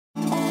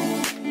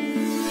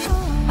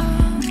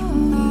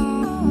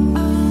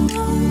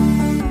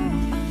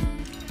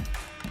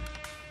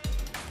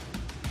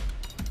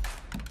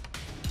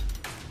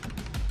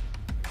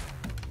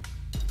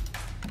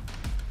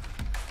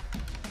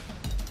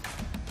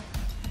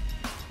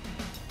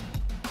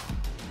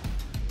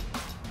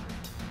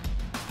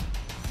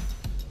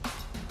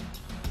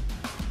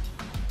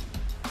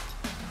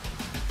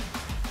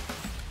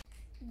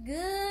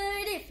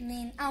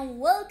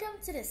and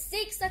welcome to the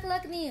 6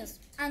 o'clock news.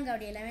 I'm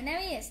Gabriela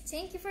Benavides.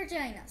 Thank you for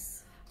joining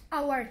us.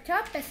 Our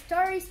top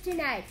stories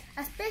tonight,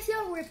 a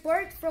special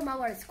report from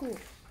our school.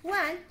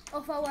 One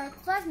of our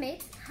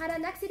classmates had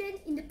an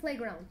accident in the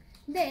playground.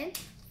 Then,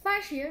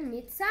 fashion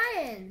meets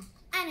science.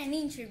 And an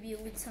interview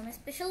with some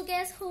special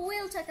guests who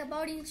will talk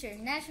about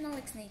International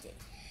Snake Day.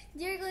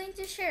 They're going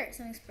to share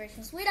some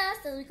expressions with us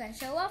that we can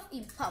show off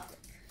in public.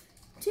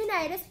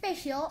 Tonight,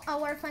 special,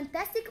 our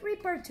fantastic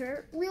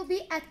reporter will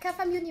be at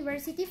Cafam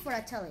University for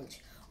a challenge.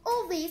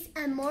 All this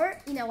and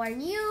more in our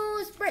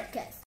news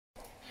broadcast.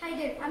 Hi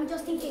there, I'm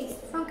Justin Case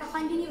from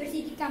Cafam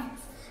University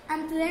campus,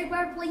 and today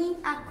we're playing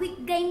a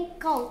quick game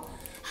called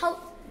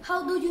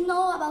How do you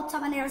know about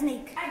Sabanero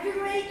snake? Are you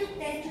ready to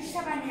test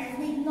your Sabanero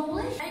snake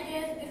knowledge? I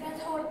guess it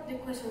depends on what the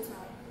questions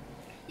are.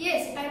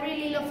 Yes, I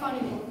really love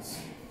animals.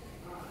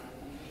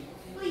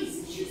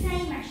 Please choose an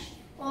image.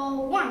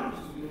 One.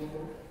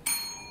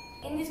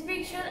 In this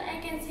picture, I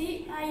can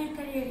see a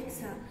eukaryotic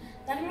cell.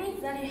 That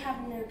means that it has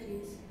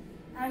nucleus.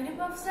 A group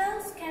of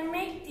cells can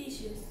make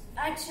tissues.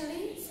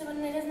 Actually,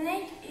 Sabanero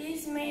snake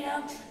is made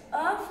up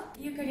of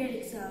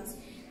eukaryotic cells.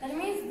 That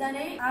means that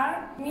they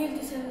are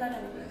multicellular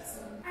animals.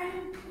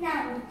 And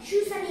now,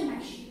 choose an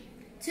image.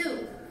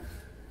 2.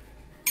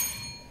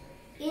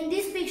 In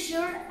this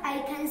picture, I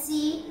can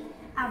see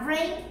a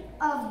brain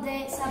of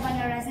the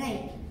Sabanero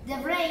snake. The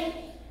brain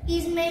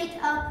is made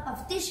up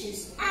of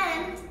tissues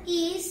and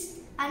is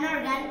an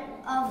organ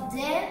of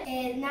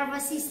the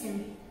nervous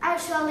system.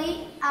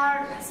 Actually,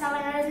 our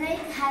Sabanero snake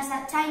has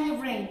a tiny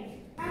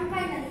brain. And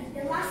finally,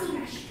 the last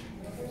image.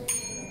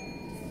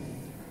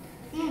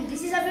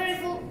 This is a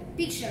beautiful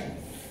picture.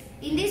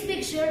 In this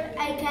picture,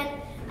 I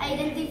can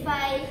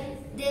identify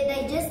the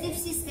digestive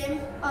system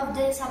of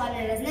the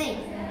Sabanero snake.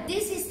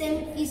 This system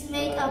is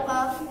made up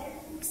of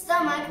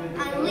stomach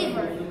and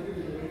liver.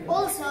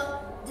 Also,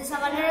 the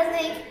Sabanero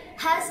snake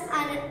has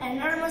an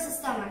enormous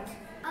stomach.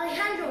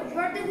 Alejandro,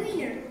 you're the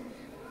winner.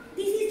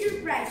 This is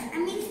your prize, a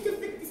means to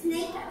feed the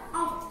snake,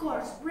 of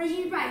course,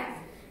 raising right.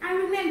 And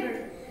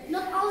remember,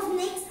 not all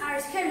snakes are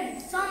scary.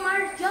 Some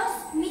are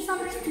just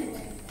misunderstood.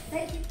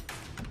 Thank you.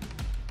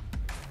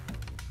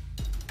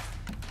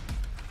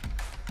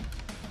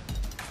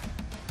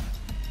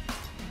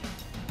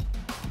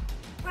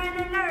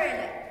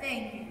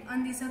 Thank you.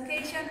 On this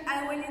occasion,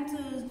 I will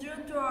introduce you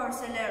to our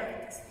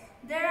celebrities.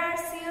 There are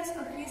CEOs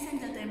of his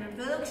entertainment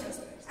productions,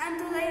 and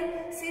today,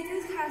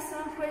 Cities has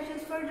some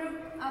questions for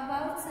you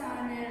about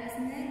Sabanero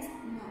snakes.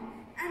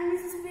 And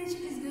Mrs. Peach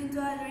is going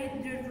to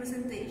read your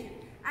presentation.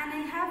 And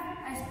I have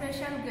a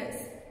special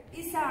guest.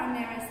 It's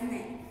Sabanero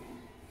snake.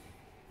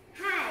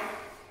 Hi.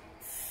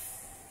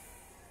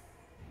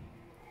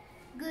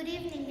 Good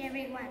evening,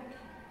 everyone.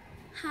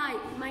 Hi,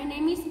 my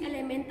name is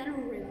Elemental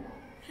Uriel.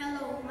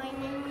 Hello, my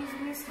name is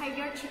Miss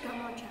Hagar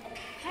Chikamocha.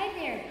 Hi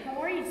there,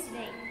 how are you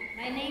today?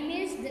 My name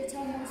is the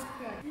Thomas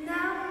Crow.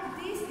 Now,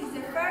 this is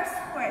the first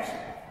question.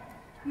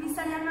 Ms.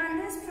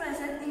 Alamanda is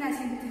present in a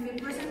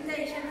scientific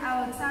presentation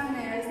about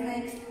Sabanero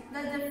snakes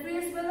that the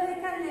first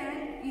biological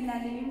level in a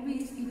living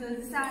beast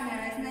includes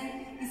Sabanero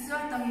snake is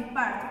atomic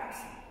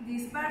particles.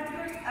 These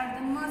particles are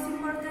the most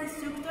important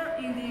structure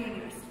in the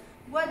universe.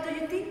 What do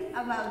you think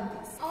about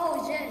this?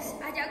 Oh yes,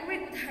 I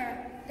agree with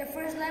her. The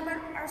first level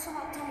are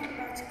subatomic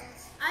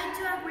particles. I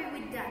do agree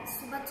with that.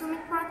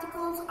 Subatomic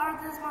particles are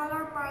the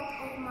smaller part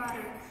of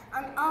matter,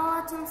 and all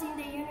atoms in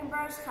the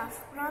universe have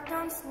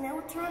protons,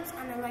 neutrons,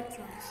 and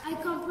electrons. I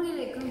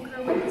completely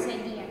concur with this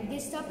idea.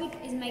 This topic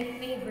is my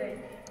favorite,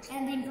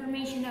 and the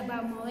information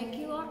about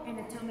molecular and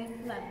atomic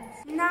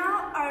levels.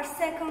 Now our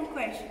second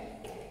question.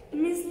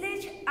 Ms.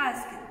 Leach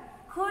asked,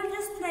 could you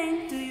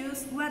explain to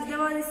us what the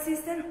body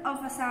system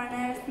of a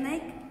Sabanero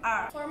snake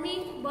are? For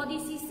me, body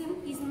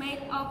system is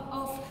made up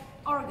of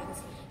organs.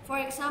 For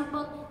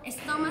example,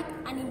 stomach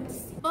and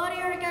intestine.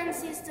 Body organ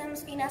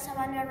systems in a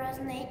Sabanero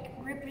snake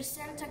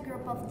represent a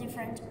group of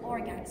different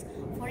organs.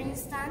 For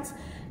instance,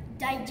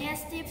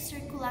 digestive,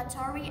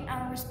 circulatory,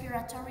 and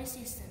respiratory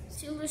systems.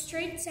 To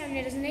illustrate,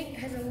 Sabanero snake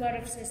has a lot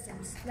of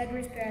systems, like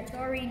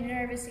respiratory,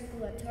 nervous,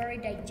 circulatory,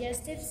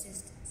 digestive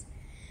systems.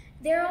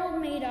 They're all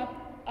made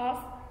up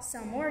of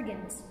some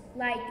organs,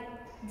 like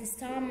the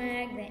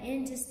stomach, the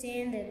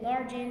intestine, the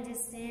large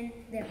intestine,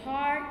 the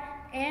heart,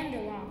 and the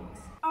lungs.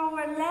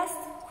 Our last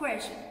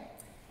question.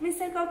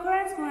 Mr.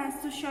 Cochran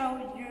wants to show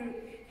you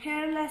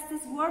her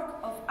latest work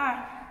of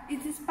art.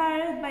 It's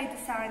inspired by the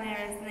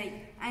Sabanero snake,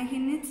 and he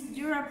needs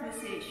your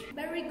appreciation.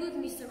 Very good,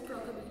 Mr.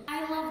 Crocodile.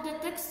 I love the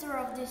texture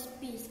of this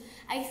piece.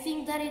 I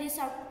think that it is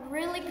a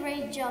really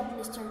great job,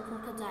 Mr.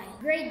 Crocodile.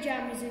 Great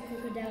job, Mr.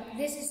 Crocodile.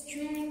 This is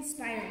truly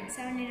inspiring.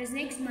 Sabanero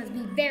snakes must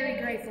be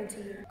very grateful to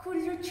you.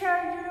 Could you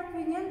share your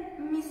opinion,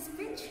 Mrs.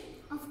 Peach?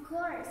 Of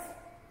course.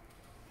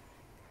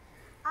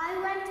 I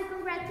want to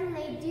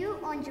congratulate you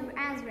on your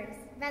answers,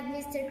 but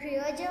Mr.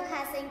 Criollo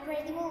has an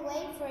incredible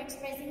way for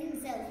expressing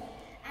himself.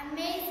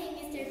 Amazing,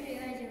 Mr.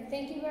 Criollo.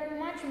 Thank you very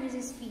much,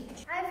 Mrs.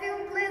 Peach. I feel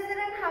pleased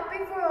and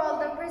happy for all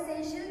the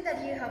appreciation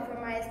that you have for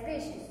my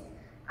species.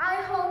 I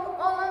hope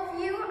all of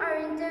you are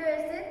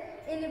interested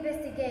in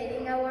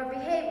investigating our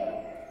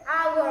behavior.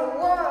 our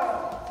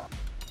world.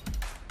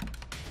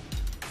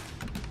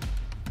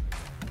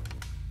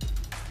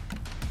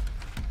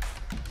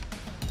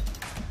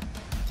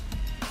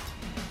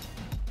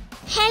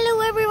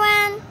 Hello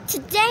everyone!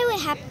 Today we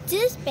have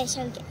two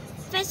special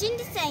guests, fashion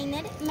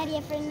designer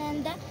Maria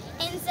Fernanda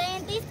and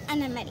scientist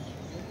Ana Maria.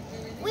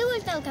 We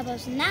will talk about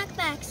snack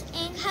bags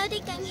and how they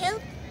can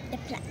help the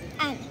planet.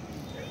 Ana,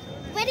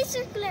 what is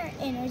circular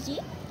energy?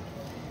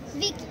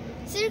 Vicky,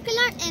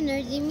 circular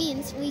energy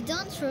means we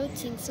don't throw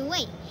things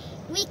away.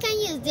 We can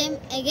use them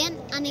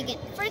again and again.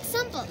 For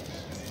example,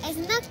 a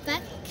snack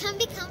bag can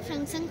become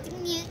from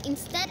something new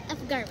instead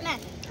of garbage.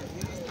 Matt,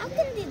 how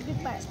can this be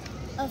part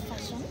of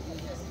fashion?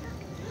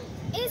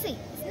 Easy!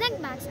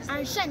 Snack bags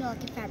are shiny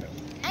fabric.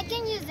 I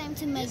can use them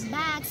to make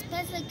bags,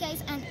 pencil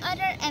case, and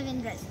other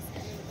event dresses.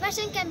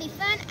 Fashion can be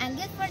fun and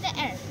good for the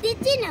earth. Did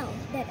you know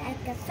that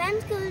at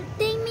Cafam School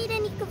they made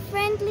an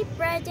eco-friendly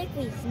project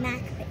with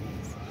snack bags?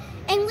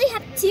 And we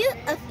have two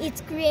of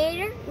its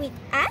creators with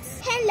us.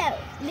 Hello,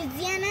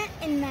 Luciana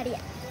and Maria.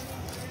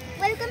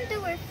 Welcome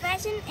to our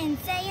Fashion and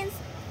Science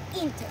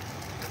Intern.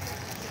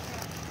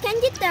 Can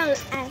you tell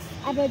us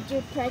about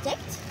your project?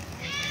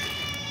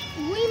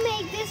 We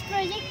make this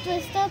project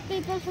to stop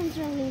people from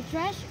throwing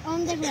trash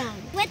on the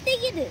ground. What do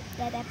you do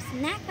that up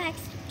snack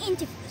bags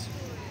into fashion?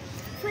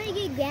 First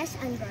we gas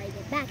and dry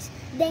the bags.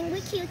 Then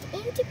we cut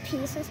into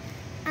pieces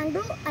and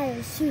glue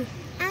our shoe.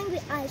 And we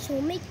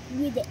also make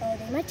with the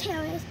other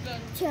materials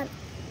to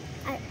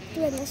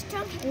them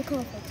strong and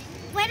comfortable.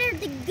 What are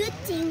the good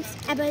things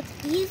about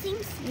using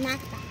snack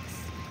bags?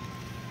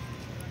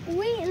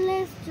 We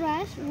less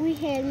trash, we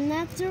help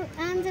nature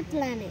and the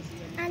planet.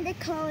 And the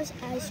colors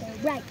are so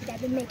bright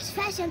that it makes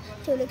fashion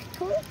to look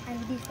cool and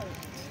different.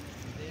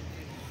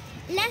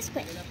 Last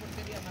question.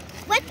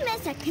 What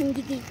message can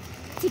you give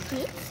to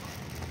kids?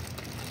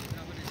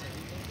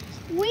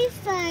 We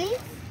science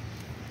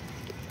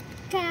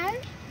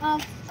care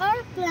of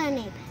our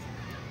planet.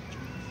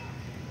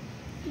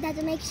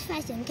 That makes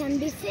fashion can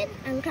be fit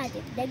and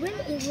creative. The green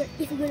is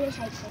good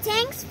recycled.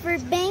 Thanks for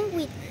being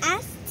with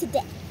us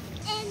today.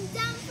 And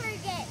don't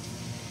forget,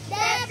 the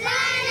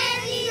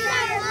planet is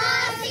our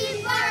most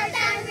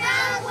important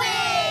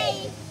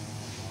runway!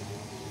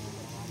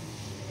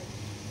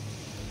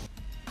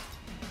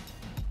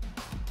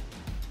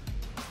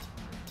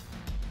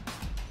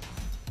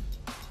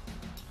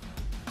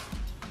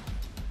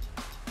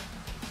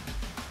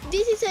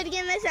 This is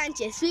Oriana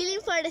Sanchez, feeling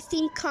for the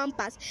STEAM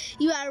Compass.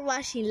 You are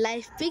watching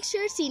live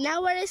pictures in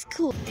our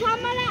school.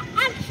 Camera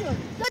action!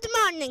 Good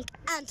morning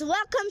and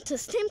welcome to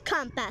STEAM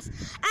Compass.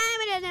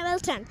 I am Irene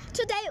Beltran.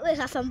 Today we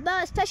have a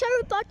very special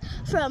report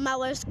from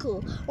our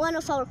school. One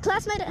of our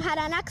classmates had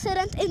an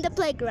accident in the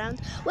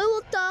playground. We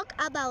will talk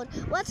about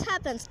what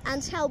happens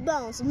and how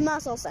bones,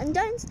 muscles and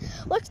joints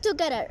work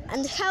together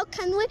and how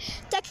can we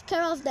take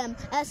care of them.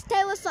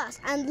 Stay with us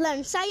and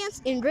learn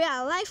science in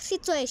real life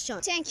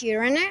situations. Thank you,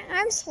 Irene.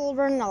 I'm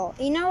Bernal.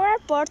 In our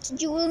report,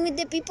 you will meet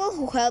the people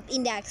who helped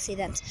in the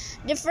accident,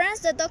 the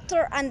friends, the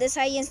doctor, and the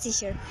science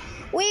teacher.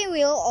 We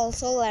will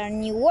also learn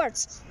new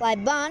words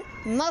like bone,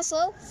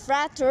 muscle,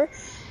 fracture,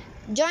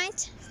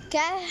 joint,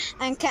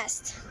 and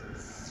cast.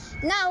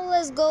 Now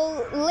let's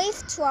go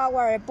live to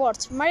our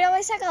report. Maria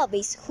Luisa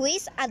Galvis, who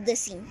is at the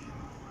scene.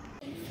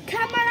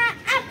 Camera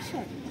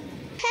action!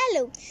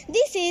 Hello,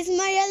 this is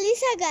Maria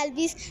Luisa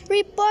Galvis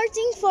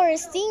reporting for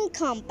STEAM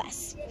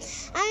Compass.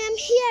 I am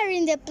here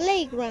in the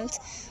playground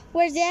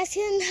where the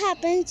accident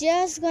happened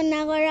just 1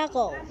 hour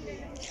ago.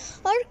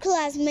 Our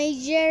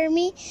classmate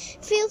Jeremy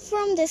fell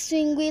from the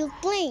swing wheel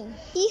plane.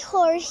 He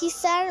hurt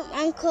his arm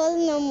and could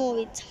not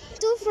move it.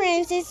 Two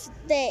friends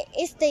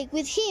stayed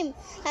with him.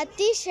 A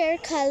teacher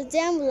called the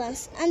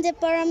ambulance and the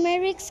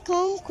paramedics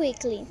come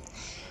quickly.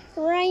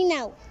 Right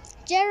now,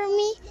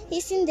 Jeremy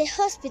is in the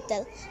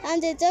hospital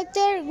and the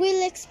doctor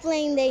will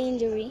explain the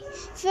injury.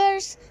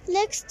 First,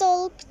 let's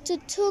talk to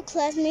two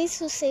classmates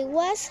who say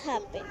what's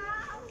happened.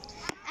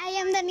 I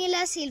am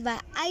Daniela Silva.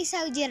 I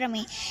saw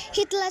Jeremy.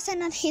 He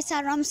listened on his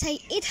arm say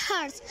it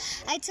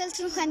hurts. I told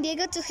Juan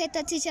Diego to get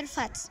the teacher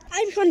fast.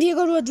 I'm Juan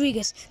Diego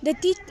Rodriguez.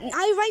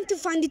 I ran to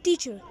find the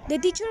teacher. The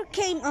teacher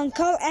came and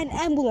called an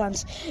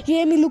ambulance.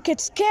 Jeremy looked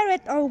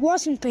scared or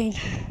was in pain.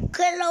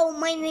 Hello,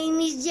 my name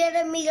is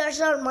Jeremy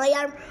Garzón. My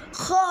arm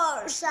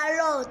hurts a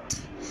lot.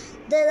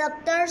 The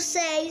doctor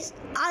says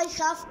I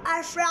have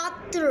a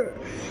fracture.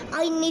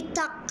 I need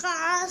a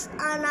cast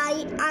and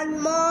I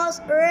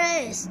must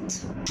rest.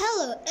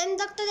 Hello, I'm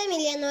Dr.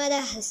 Emiliano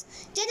Arajas.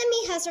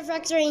 Jeremy has a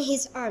fracture in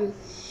his arm.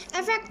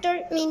 A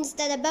fracture means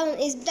that a bone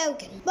is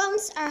broken.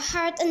 Bones are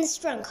hard and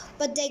strong,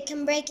 but they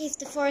can break if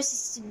the force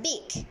is too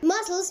big.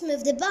 Muscles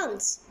move the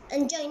bones,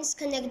 and joints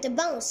connect the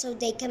bones so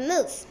they can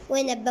move.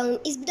 When a bone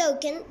is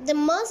broken, the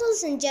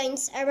muscles and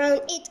joints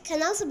around it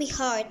can also be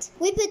hard.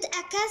 We put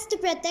a cast to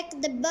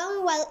protect the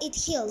bone while it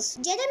heals.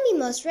 Jeremy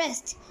must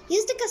rest.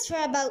 Use the cast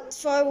for about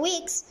 4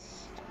 weeks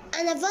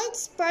and avoid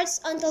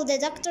sports until the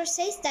doctor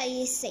says that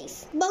it is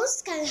safe.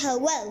 Bones can heal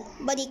well,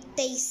 but it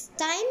takes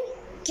time,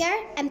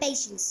 care, and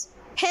patience.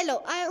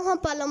 Hello, I am Juan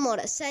Pablo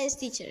Mora, science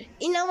teacher.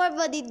 In our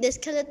body, the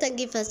skeleton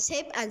gives us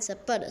shape and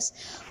support us.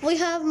 We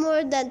have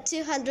more than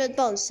 200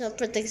 bones. Some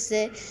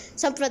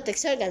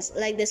protect organs,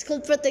 like the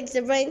skull protects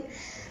the brain,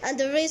 and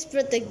the wrist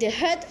protect the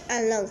heart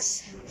and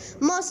lungs.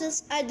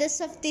 Muscles are the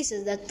soft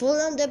tissues that pull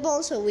on the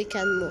bones so we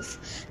can move.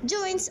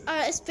 Joints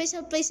are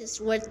special places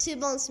where two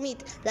bones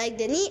meet, like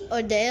the knee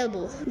or the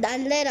elbow,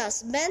 and let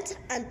us bend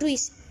and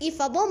twist. If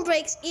a bone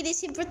breaks, it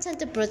is important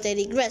to protect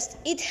it rest.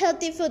 Eat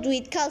healthy food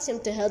with calcium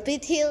to help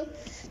it heal.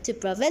 To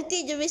prevent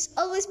injuries,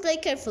 always play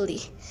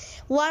carefully.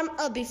 Warm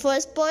up before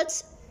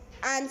sports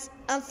and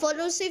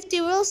follow safety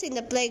rules in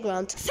the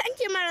playground. Thank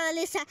you, Maria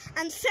Elisa,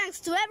 and thanks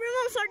to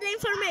everyone for the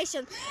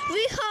information.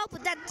 We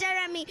hope that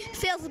Jeremy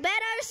feels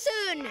better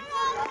soon.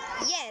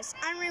 Yes,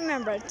 and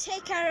remember,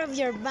 take care of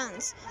your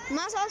bones,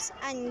 muscles,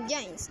 and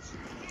joints.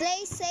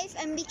 Play safe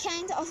and be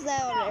kind of the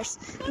others.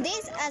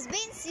 This has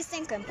been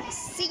System Compass.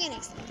 See you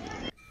next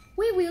time.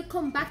 We will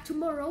come back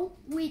tomorrow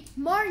with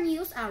more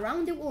news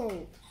around the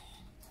world.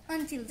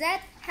 Until then,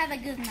 have a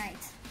good night.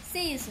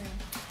 See you soon.